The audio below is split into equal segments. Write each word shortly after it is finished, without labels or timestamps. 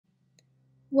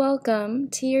Welcome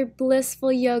to your blissful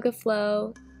yoga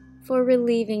flow for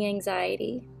relieving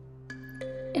anxiety.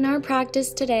 In our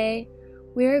practice today,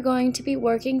 we are going to be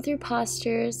working through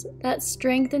postures that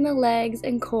strengthen the legs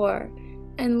and core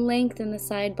and lengthen the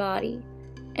side body,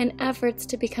 and efforts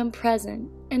to become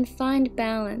present and find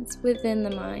balance within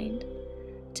the mind.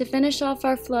 To finish off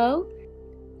our flow,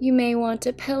 you may want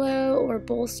a pillow or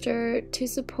bolster to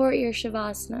support your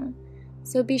shavasana,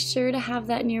 so be sure to have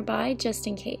that nearby just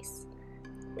in case.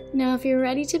 Now if you're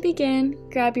ready to begin,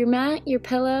 grab your mat, your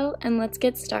pillow, and let's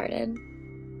get started.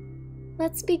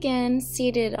 Let's begin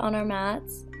seated on our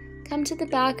mats. Come to the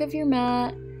back of your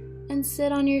mat and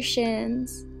sit on your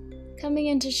shins, coming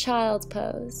into child's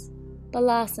pose,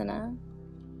 Balasana,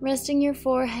 resting your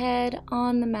forehead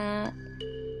on the mat,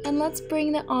 and let's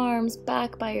bring the arms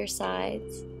back by your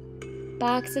sides,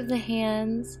 backs of the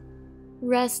hands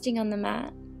resting on the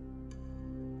mat,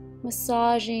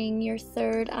 massaging your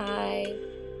third eye.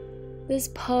 This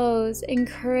pose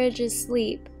encourages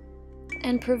sleep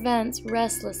and prevents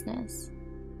restlessness.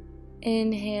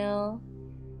 Inhale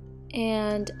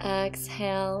and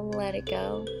exhale, let it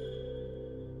go.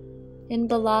 In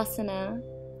Balasana,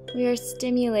 we are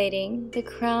stimulating the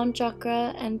crown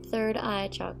chakra and third eye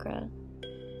chakra,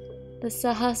 the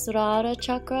Sahasrara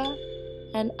chakra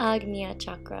and Agnya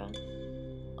chakra,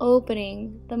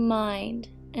 opening the mind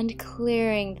and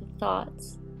clearing the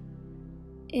thoughts.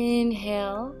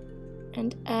 Inhale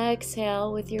and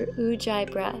exhale with your Ujjayi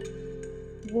breath,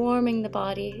 warming the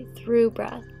body through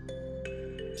breath,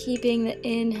 keeping the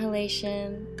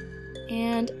inhalation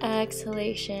and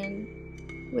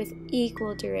exhalation with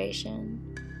equal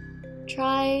duration.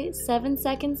 Try 7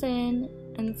 seconds in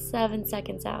and 7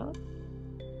 seconds out.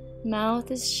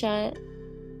 Mouth is shut,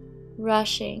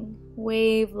 rushing,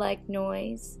 wave-like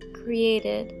noise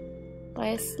created by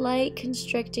a slight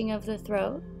constricting of the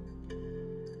throat.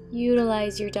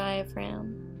 Utilize your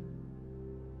diaphragm.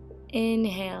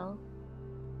 Inhale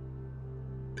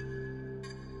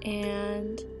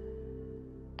and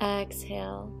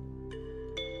exhale.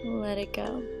 Let it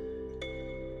go.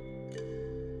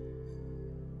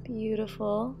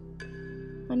 Beautiful.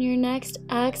 On your next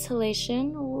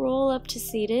exhalation, roll up to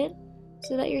seated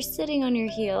so that you're sitting on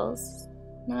your heels,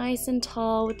 nice and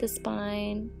tall with the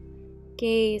spine,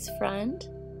 gaze front.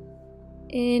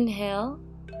 Inhale.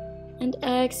 And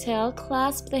exhale,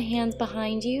 clasp the hands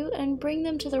behind you and bring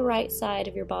them to the right side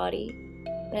of your body,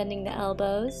 bending the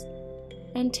elbows,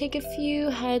 and take a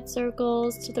few head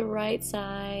circles to the right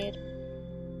side,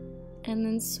 and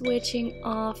then switching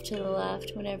off to the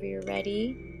left whenever you're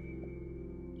ready.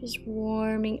 Just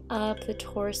warming up the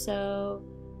torso,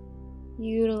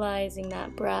 utilizing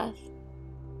that breath.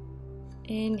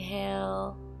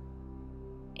 Inhale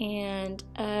and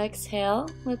exhale.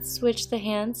 Let's switch the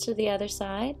hands to the other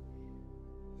side.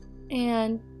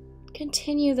 And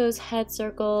continue those head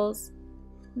circles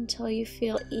until you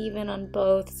feel even on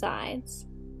both sides.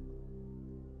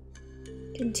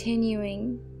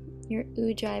 Continuing your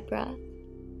Ujjayi breath.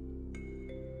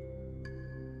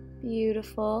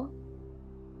 Beautiful.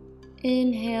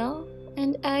 Inhale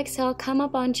and exhale, come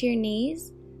up onto your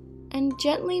knees and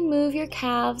gently move your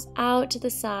calves out to the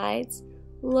sides,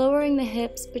 lowering the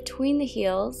hips between the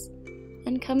heels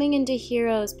and coming into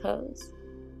hero's pose,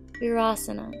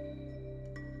 Virasana.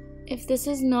 If this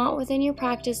is not within your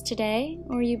practice today,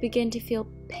 or you begin to feel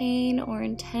pain or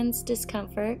intense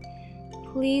discomfort,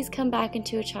 please come back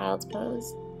into a child's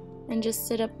pose and just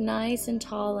sit up nice and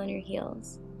tall on your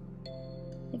heels.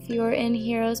 If you are in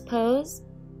hero's pose,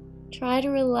 try to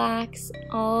relax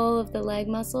all of the leg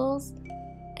muscles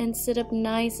and sit up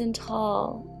nice and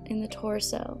tall in the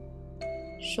torso,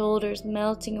 shoulders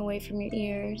melting away from your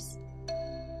ears,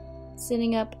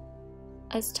 sitting up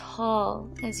as tall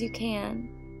as you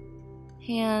can.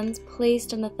 Hands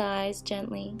placed on the thighs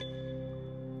gently.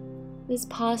 This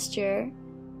posture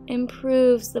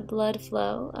improves the blood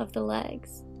flow of the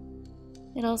legs.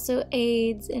 It also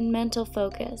aids in mental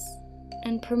focus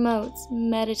and promotes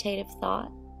meditative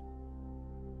thought.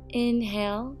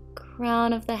 Inhale,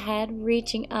 crown of the head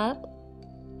reaching up.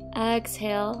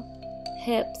 Exhale,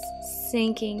 hips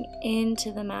sinking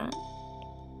into the mat.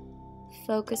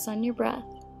 Focus on your breath.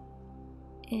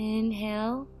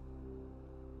 Inhale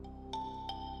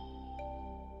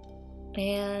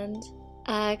and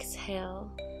exhale.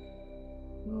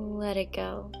 Let it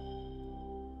go.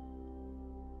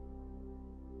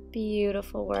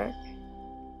 Beautiful work.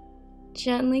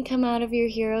 Gently come out of your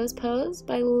hero's pose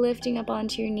by lifting up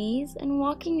onto your knees and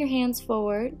walking your hands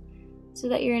forward so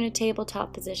that you're in a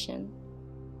tabletop position.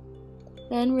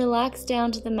 Then relax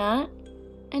down to the mat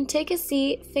and take a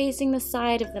seat facing the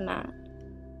side of the mat.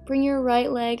 Bring your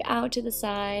right leg out to the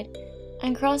side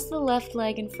and cross the left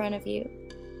leg in front of you.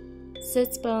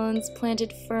 Sits bones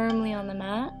planted firmly on the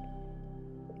mat.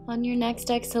 On your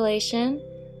next exhalation,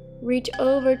 reach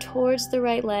over towards the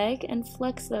right leg and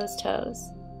flex those toes,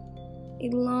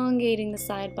 elongating the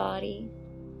side body.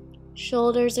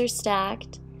 Shoulders are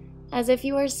stacked as if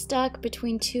you are stuck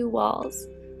between two walls,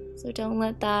 so don't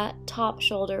let that top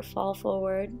shoulder fall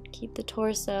forward. Keep the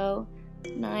torso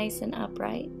nice and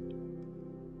upright.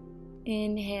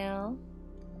 Inhale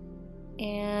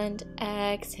and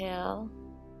exhale.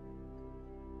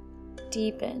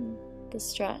 Deepen the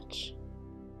stretch.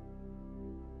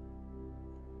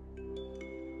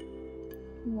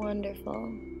 Wonderful.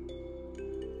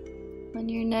 On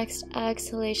your next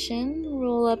exhalation,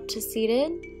 roll up to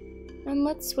seated, and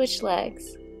let's switch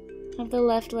legs. Have the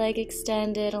left leg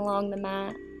extended along the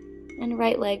mat and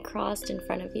right leg crossed in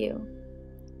front of you.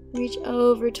 Reach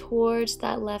over towards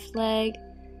that left leg,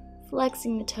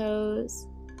 flexing the toes,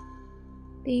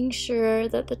 being sure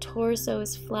that the torso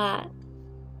is flat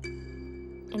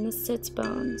and the sits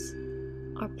bones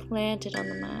are planted on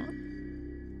the mat.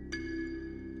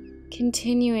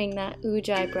 Continuing that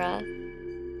Ujjayi breath,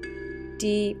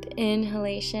 deep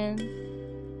inhalation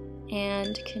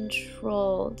and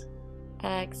controlled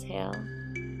exhale.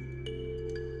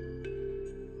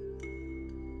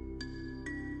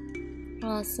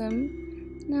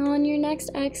 Awesome. Now on your next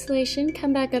exhalation,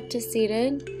 come back up to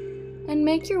seated and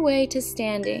make your way to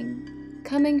standing,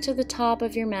 coming to the top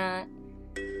of your mat.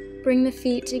 Bring the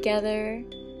feet together,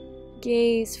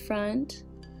 gaze front.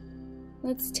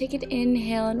 Let's take an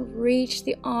inhale and reach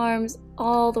the arms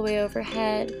all the way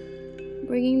overhead,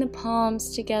 bringing the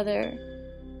palms together,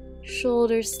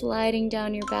 shoulders sliding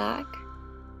down your back.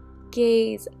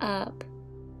 Gaze up.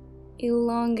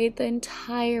 Elongate the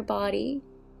entire body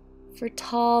for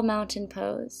tall mountain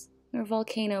pose or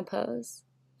volcano pose.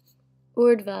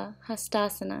 Urdhva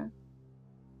Hastasana.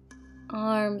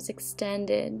 Arms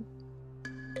extended,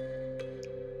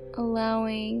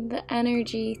 allowing the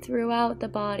energy throughout the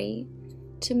body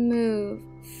to move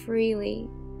freely,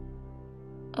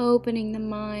 opening the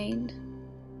mind,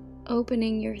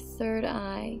 opening your third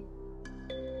eye,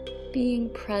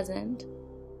 being present.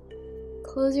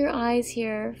 Close your eyes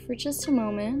here for just a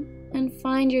moment and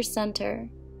find your center,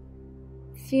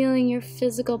 feeling your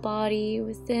physical body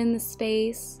within the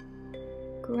space,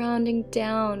 grounding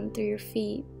down through your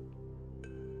feet,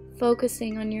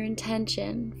 focusing on your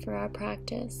intention for our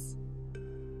practice.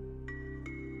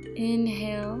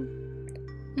 Inhale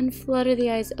and flutter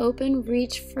the eyes open,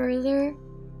 reach further,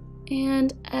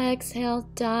 and exhale,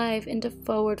 dive into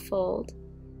forward fold.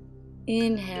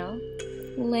 Inhale,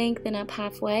 lengthen up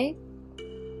halfway.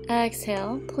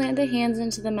 Exhale, plant the hands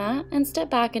into the mat and step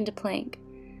back into plank.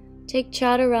 Take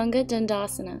Chaturanga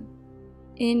Dandasana.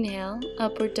 Inhale,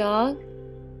 upward dog.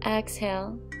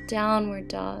 Exhale, downward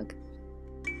dog.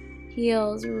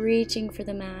 Heels reaching for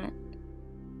the mat.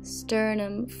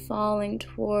 Sternum falling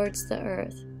towards the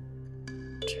earth.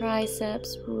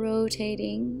 Triceps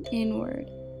rotating inward.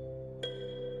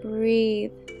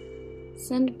 Breathe.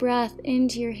 Send breath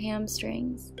into your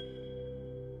hamstrings.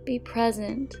 Be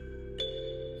present.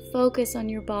 Focus on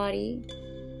your body.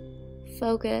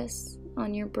 Focus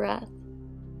on your breath.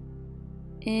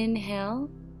 Inhale.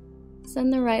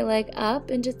 Send the right leg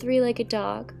up into three-legged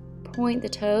dog. Point the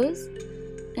toes.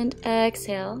 And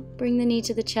exhale. Bring the knee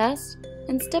to the chest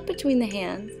and step between the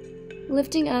hands,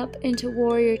 lifting up into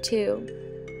Warrior 2.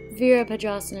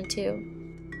 Virabhadrasana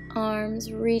 2.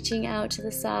 Arms reaching out to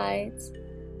the sides.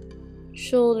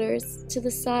 Shoulders to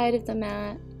the side of the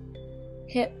mat.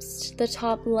 Hips to the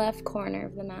top left corner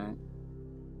of the mat.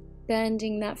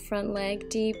 Bending that front leg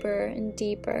deeper and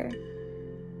deeper,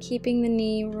 keeping the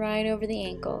knee right over the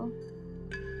ankle.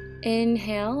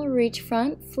 Inhale, reach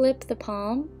front, flip the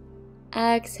palm.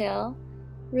 Exhale,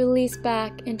 release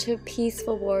back into a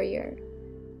peaceful warrior.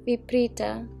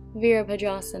 Viparita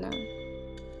Virabhadrasana.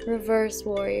 Reverse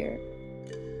warrior.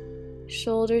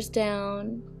 Shoulders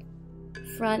down,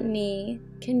 front knee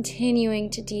continuing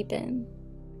to deepen.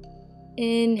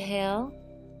 Inhale,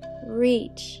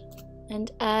 reach,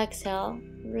 and exhale,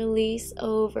 release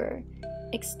over,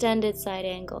 extended side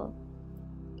angle.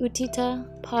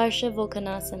 Uttita Parsha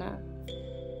Volkanasana.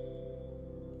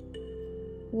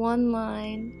 One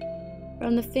line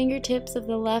from the fingertips of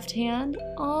the left hand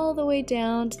all the way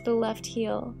down to the left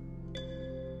heel.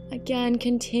 Again,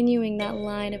 continuing that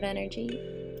line of energy.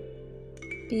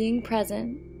 Being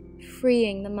present,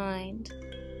 freeing the mind.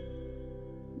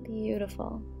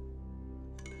 Beautiful.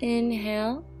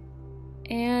 Inhale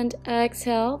and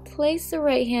exhale. Place the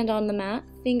right hand on the mat,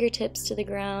 fingertips to the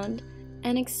ground,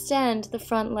 and extend the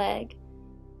front leg,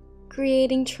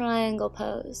 creating triangle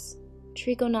pose.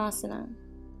 Trikonasana.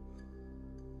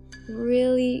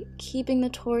 Really keeping the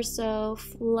torso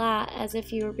flat as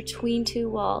if you were between two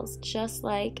walls, just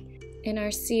like in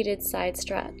our seated side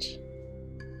stretch.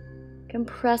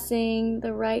 Compressing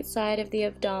the right side of the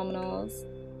abdominals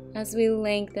as we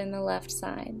lengthen the left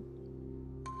side.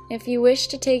 If you wish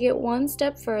to take it one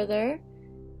step further,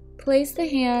 place the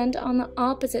hand on the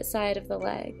opposite side of the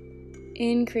leg,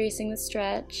 increasing the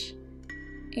stretch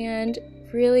and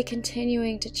really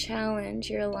continuing to challenge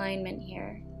your alignment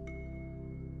here.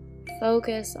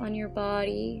 Focus on your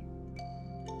body,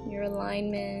 your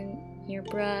alignment, your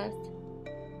breath.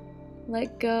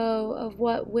 Let go of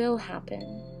what will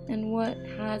happen and what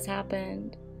has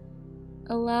happened.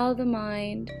 Allow the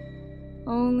mind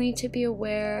only to be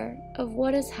aware of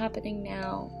what is happening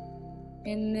now,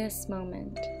 in this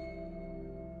moment.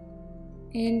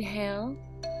 Inhale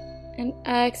and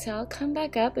exhale, come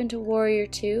back up into Warrior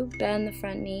Two, bend the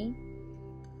front knee.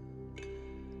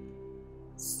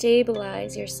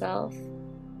 Stabilize yourself,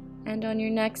 and on your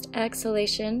next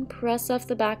exhalation, press off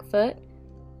the back foot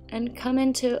and come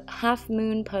into Half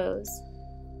Moon Pose,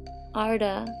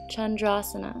 Ardha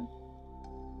Chandrasana.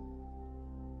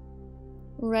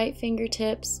 Right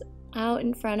fingertips out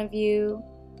in front of you.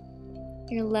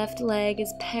 Your left leg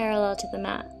is parallel to the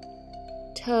mat,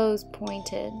 toes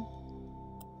pointed.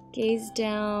 Gaze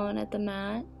down at the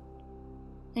mat,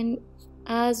 and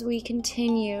as we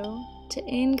continue to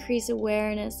increase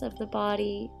awareness of the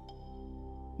body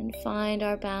and find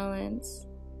our balance,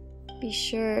 be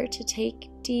sure to take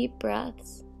deep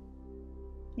breaths,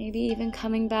 maybe even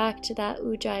coming back to that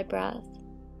Ujjayi breath.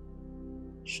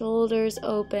 Shoulders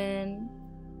open,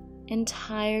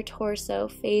 entire torso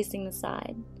facing the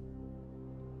side,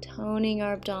 toning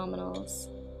our abdominals.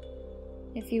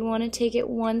 If you want to take it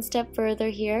one step further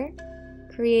here,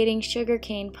 creating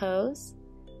sugarcane pose,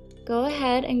 go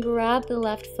ahead and grab the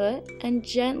left foot and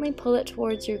gently pull it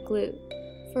towards your glute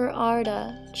for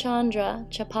Ardha Chandra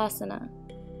Chapasana.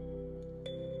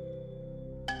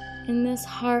 In this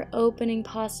heart-opening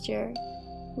posture,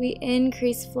 we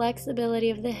increase flexibility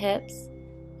of the hips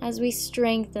as we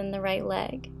strengthen the right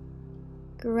leg,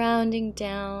 grounding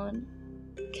down,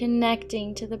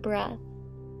 connecting to the breath.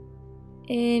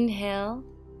 Inhale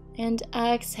and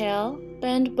exhale,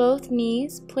 bend both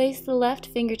knees, place the left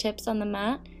fingertips on the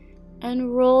mat,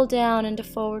 and roll down into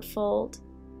forward fold.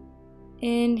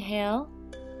 Inhale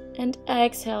and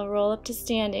exhale, roll up to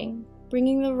standing,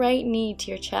 bringing the right knee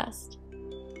to your chest.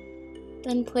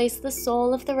 Then place the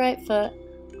sole of the right foot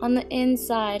on the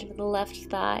inside of the left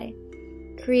thigh,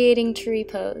 creating tree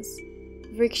pose,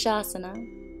 Vrikshasana.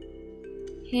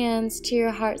 Hands to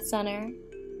your heart center.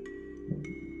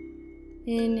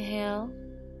 Inhale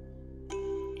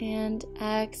and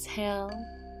exhale,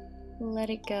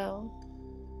 let it go.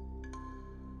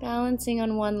 Balancing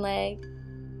on one leg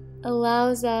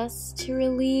allows us to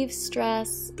relieve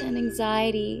stress and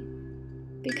anxiety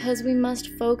because we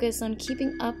must focus on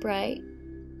keeping upright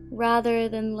rather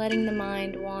than letting the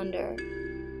mind wander.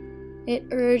 It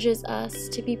urges us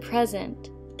to be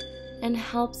present and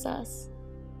helps us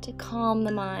to calm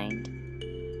the mind.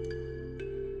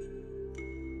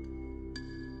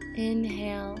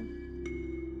 Inhale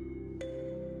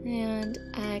and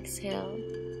exhale.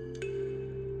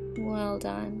 Well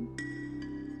done.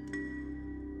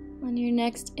 On your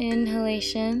next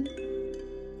inhalation,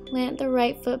 plant the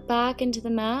right foot back into the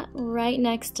mat right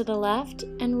next to the left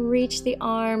and reach the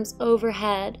arms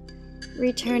overhead,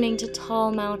 returning to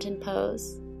tall mountain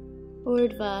pose,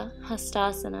 Urdhva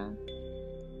Hastasana.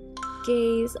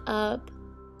 Gaze up.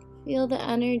 Feel the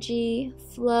energy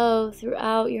flow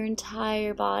throughout your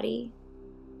entire body.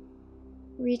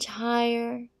 Reach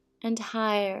higher and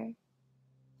higher.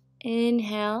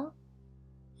 Inhale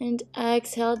and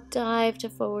exhale, dive to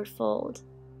forward fold.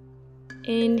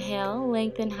 Inhale,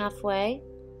 lengthen halfway,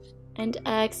 and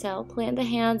exhale, plant the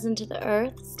hands into the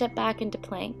earth, step back into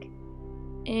plank.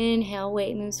 Inhale,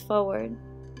 weight moves forward.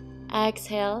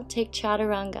 Exhale, take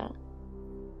chaturanga.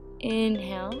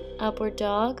 Inhale, upward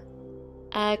dog.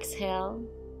 Exhale,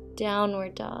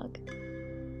 downward dog.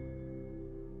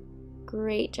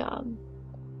 Great job.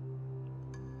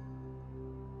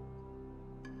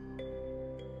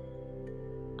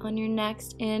 On your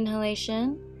next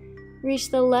inhalation,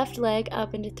 reach the left leg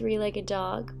up into three-legged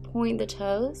dog. Point the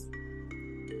toes.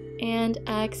 And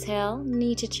exhale,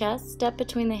 knee to chest, step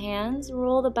between the hands,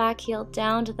 roll the back heel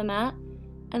down to the mat,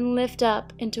 and lift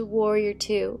up into Warrior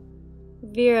Two,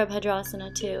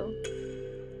 Virabhadrasana 2.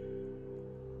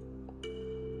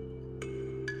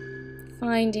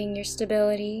 Finding your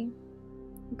stability,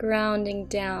 grounding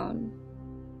down.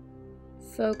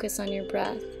 Focus on your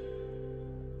breath.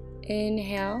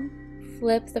 Inhale,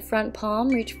 Flip the front palm,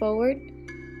 reach forward.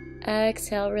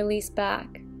 Exhale, release back.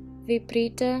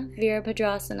 Viparita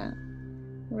Virabhadrasana.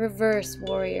 Reverse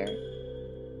warrior.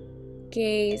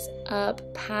 Gaze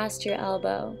up past your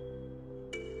elbow.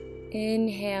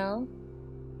 Inhale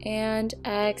and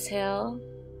exhale.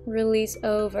 Release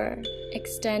over.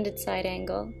 Extended side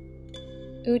angle.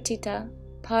 Uttita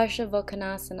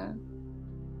Parshavottanasana.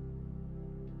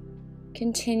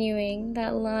 Continuing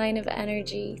that line of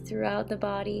energy throughout the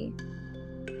body,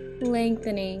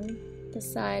 lengthening the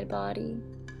side body.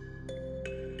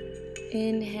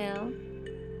 Inhale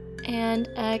and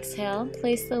exhale.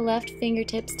 Place the left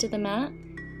fingertips to the mat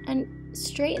and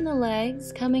straighten the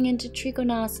legs, coming into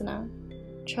Trikonasana,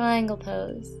 triangle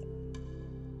pose.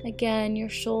 Again, your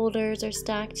shoulders are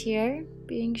stacked here,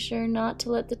 being sure not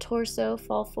to let the torso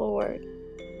fall forward.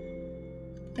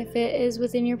 If it is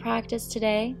within your practice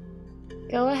today,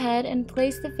 go ahead and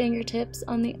place the fingertips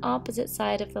on the opposite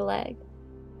side of the leg,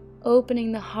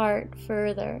 opening the heart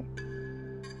further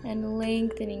and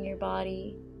lengthening your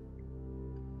body,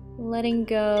 letting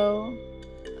go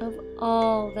of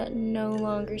all that no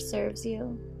longer serves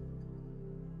you.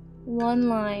 One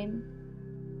line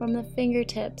from the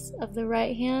fingertips of the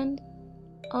right hand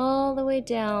all the way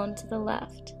down to the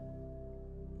left.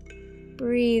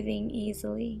 Breathing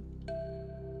easily.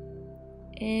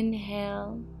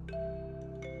 Inhale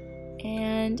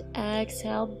and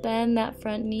exhale. Bend that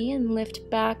front knee and lift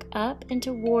back up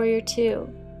into Warrior Two.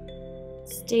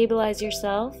 Stabilize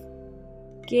yourself.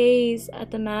 Gaze at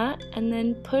the mat and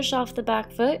then push off the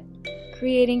back foot,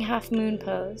 creating half moon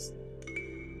pose.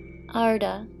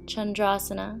 Ardha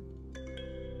Chandrasana.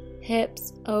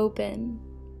 Hips open,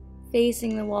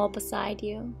 facing the wall beside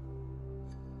you.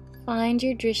 Find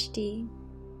your drishti.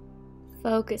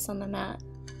 Focus on the mat.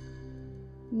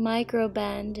 Micro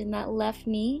bend in that left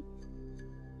knee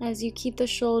as you keep the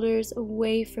shoulders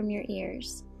away from your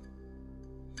ears.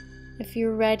 If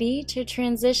you're ready to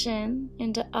transition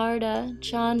into Ardha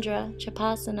Chandra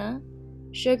Chapasana,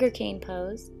 sugarcane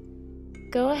pose,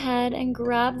 go ahead and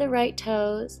grab the right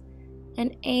toes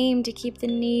and aim to keep the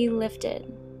knee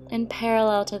lifted and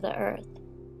parallel to the earth,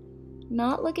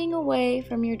 not looking away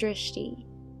from your drishti,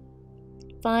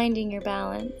 finding your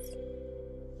balance,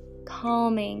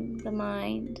 calming the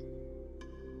mind.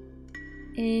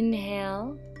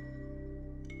 Inhale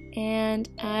and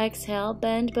exhale.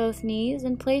 Bend both knees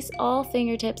and place all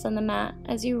fingertips on the mat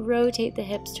as you rotate the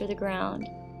hips to the ground,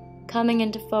 coming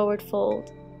into forward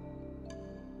fold.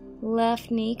 Left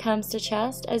knee comes to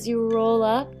chest as you roll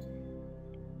up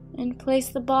and place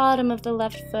the bottom of the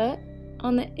left foot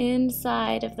on the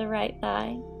inside of the right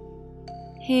thigh.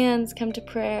 Hands come to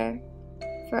prayer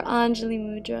for Anjali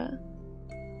Mudra.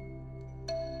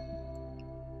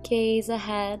 Gaze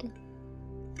ahead.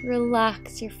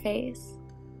 Relax your face.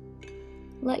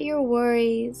 Let your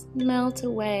worries melt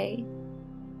away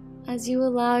as you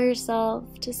allow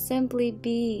yourself to simply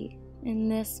be in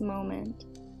this moment.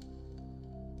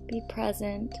 Be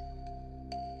present.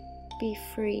 Be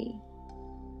free.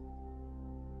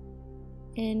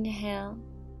 Inhale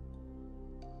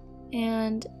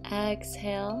and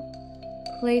exhale.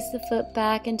 Place the foot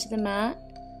back into the mat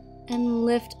and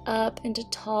lift up into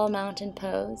tall mountain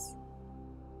pose,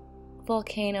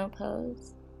 volcano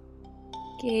pose.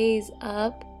 Gaze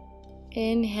up.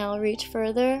 Inhale, reach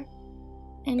further,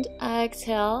 and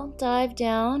exhale, dive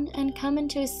down and come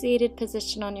into a seated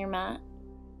position on your mat.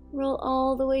 Roll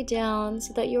all the way down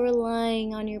so that you are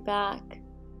lying on your back.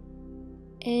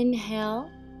 Inhale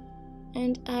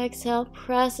and exhale,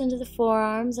 press into the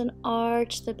forearms and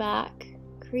arch the back,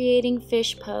 creating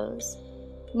fish pose,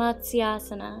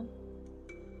 Matsyasana.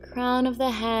 Crown of the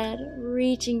head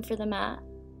reaching for the mat,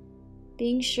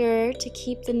 being sure to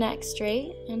keep the neck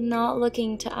straight and not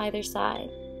looking to either side.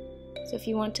 So if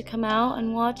you want to come out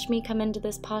and watch me come into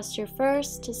this posture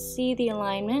first to see the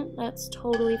alignment, that's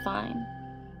totally fine.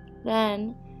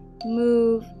 Then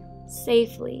move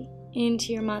safely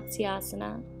into your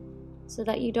Matsyasana so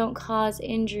that you don't cause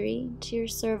injury to your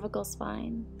cervical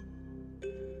spine.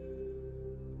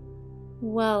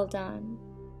 Well done.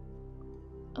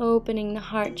 Opening the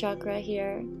heart chakra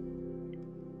here,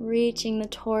 reaching the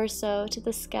torso to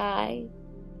the sky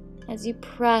as you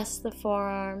press the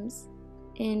forearms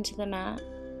into the mat.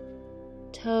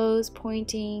 Toes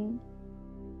pointing,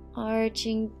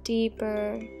 arching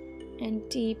deeper and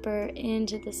deeper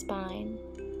into the spine.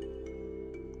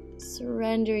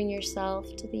 Surrendering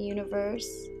yourself to the universe.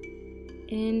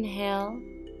 Inhale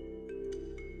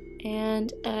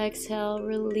and exhale,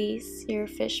 release your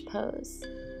fish pose.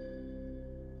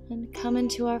 And come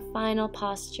into our final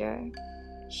posture,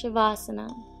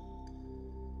 Shavasana.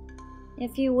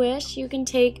 If you wish, you can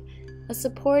take a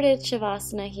supported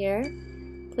Shavasana here,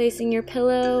 placing your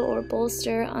pillow or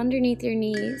bolster underneath your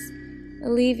knees,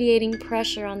 alleviating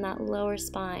pressure on that lower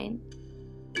spine.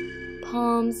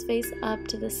 Palms face up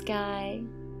to the sky.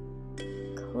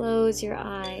 Close your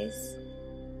eyes.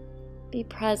 Be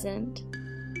present.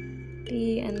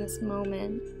 Be in this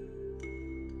moment.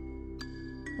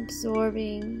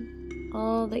 Absorbing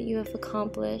all that you have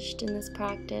accomplished in this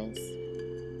practice.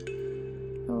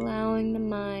 Allowing the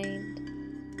mind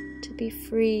to be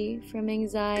free from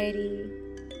anxiety,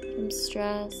 from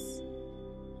stress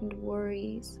and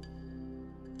worries.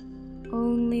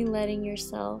 Only letting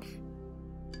yourself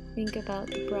think about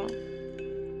the breath.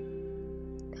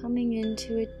 Coming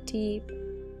into a deep,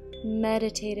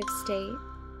 meditative state.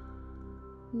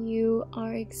 You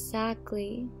are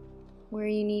exactly where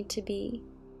you need to be.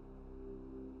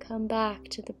 Come back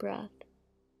to the breath.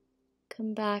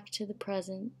 Come back to the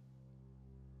present.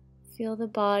 Feel the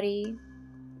body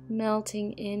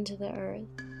melting into the earth,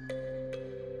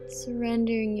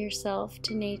 surrendering yourself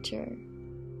to nature,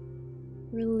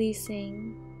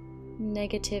 releasing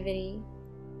negativity,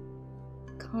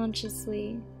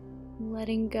 consciously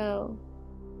letting go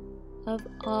of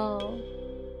all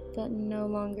that no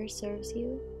longer serves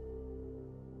you.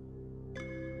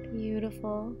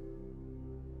 Beautiful.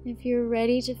 If you're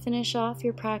ready to finish off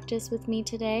your practice with me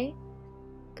today,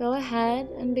 go ahead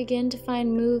and begin to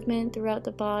find movement throughout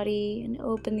the body and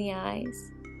open the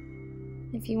eyes.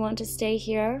 If you want to stay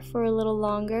here for a little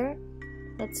longer,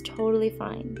 that's totally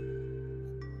fine.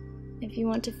 If you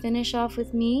want to finish off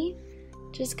with me,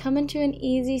 just come into an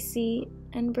easy seat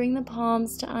and bring the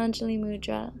palms to Anjali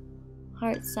Mudra,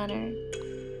 heart center,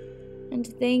 and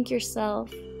thank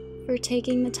yourself for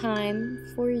taking the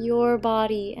time for your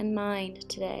body and mind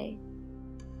today.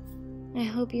 I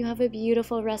hope you have a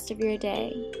beautiful rest of your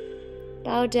day.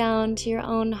 Bow down to your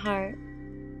own heart.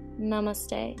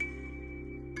 Namaste.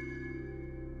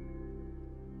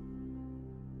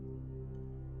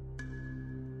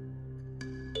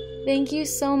 Thank you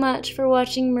so much for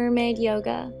watching Mermaid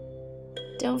Yoga.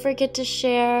 Don't forget to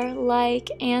share, like,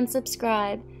 and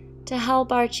subscribe to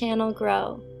help our channel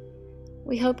grow.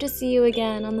 We hope to see you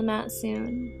again on the mat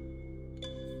soon.